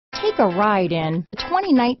Take a ride in the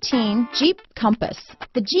 2019 Jeep Compass.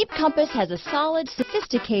 The Jeep Compass has a solid,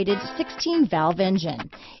 sophisticated 16-valve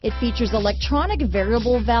engine. It features electronic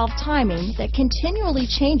variable valve timing that continually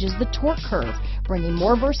changes the torque curve, bringing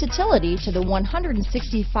more versatility to the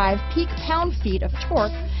 165 peak pound-feet of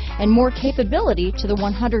torque and more capability to the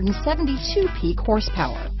 172 peak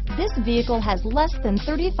horsepower. This vehicle has less than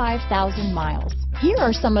 35,000 miles. Here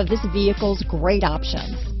are some of this vehicle's great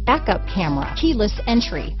options: backup camera, keyless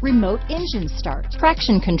entry, remote engine start,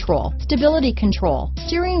 traction control, stability control,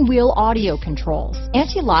 steering wheel audio controls,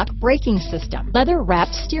 anti-lock braking system,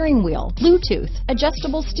 leather-wrapped steering wheel, Bluetooth,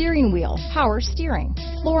 adjustable steering wheel, power steering,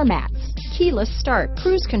 floor mats, keyless start,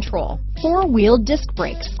 cruise control, four-wheel disc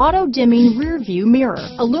brakes, auto-dimming rear view mirror,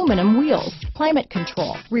 aluminum wheels, climate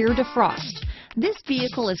control, rear defrost. This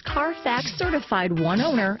vehicle is Carfax certified one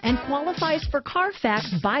owner and qualifies for Carfax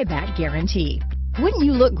buyback guarantee. Wouldn't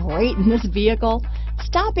you look great in this vehicle?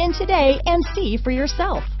 Stop in today and see for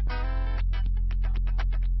yourself.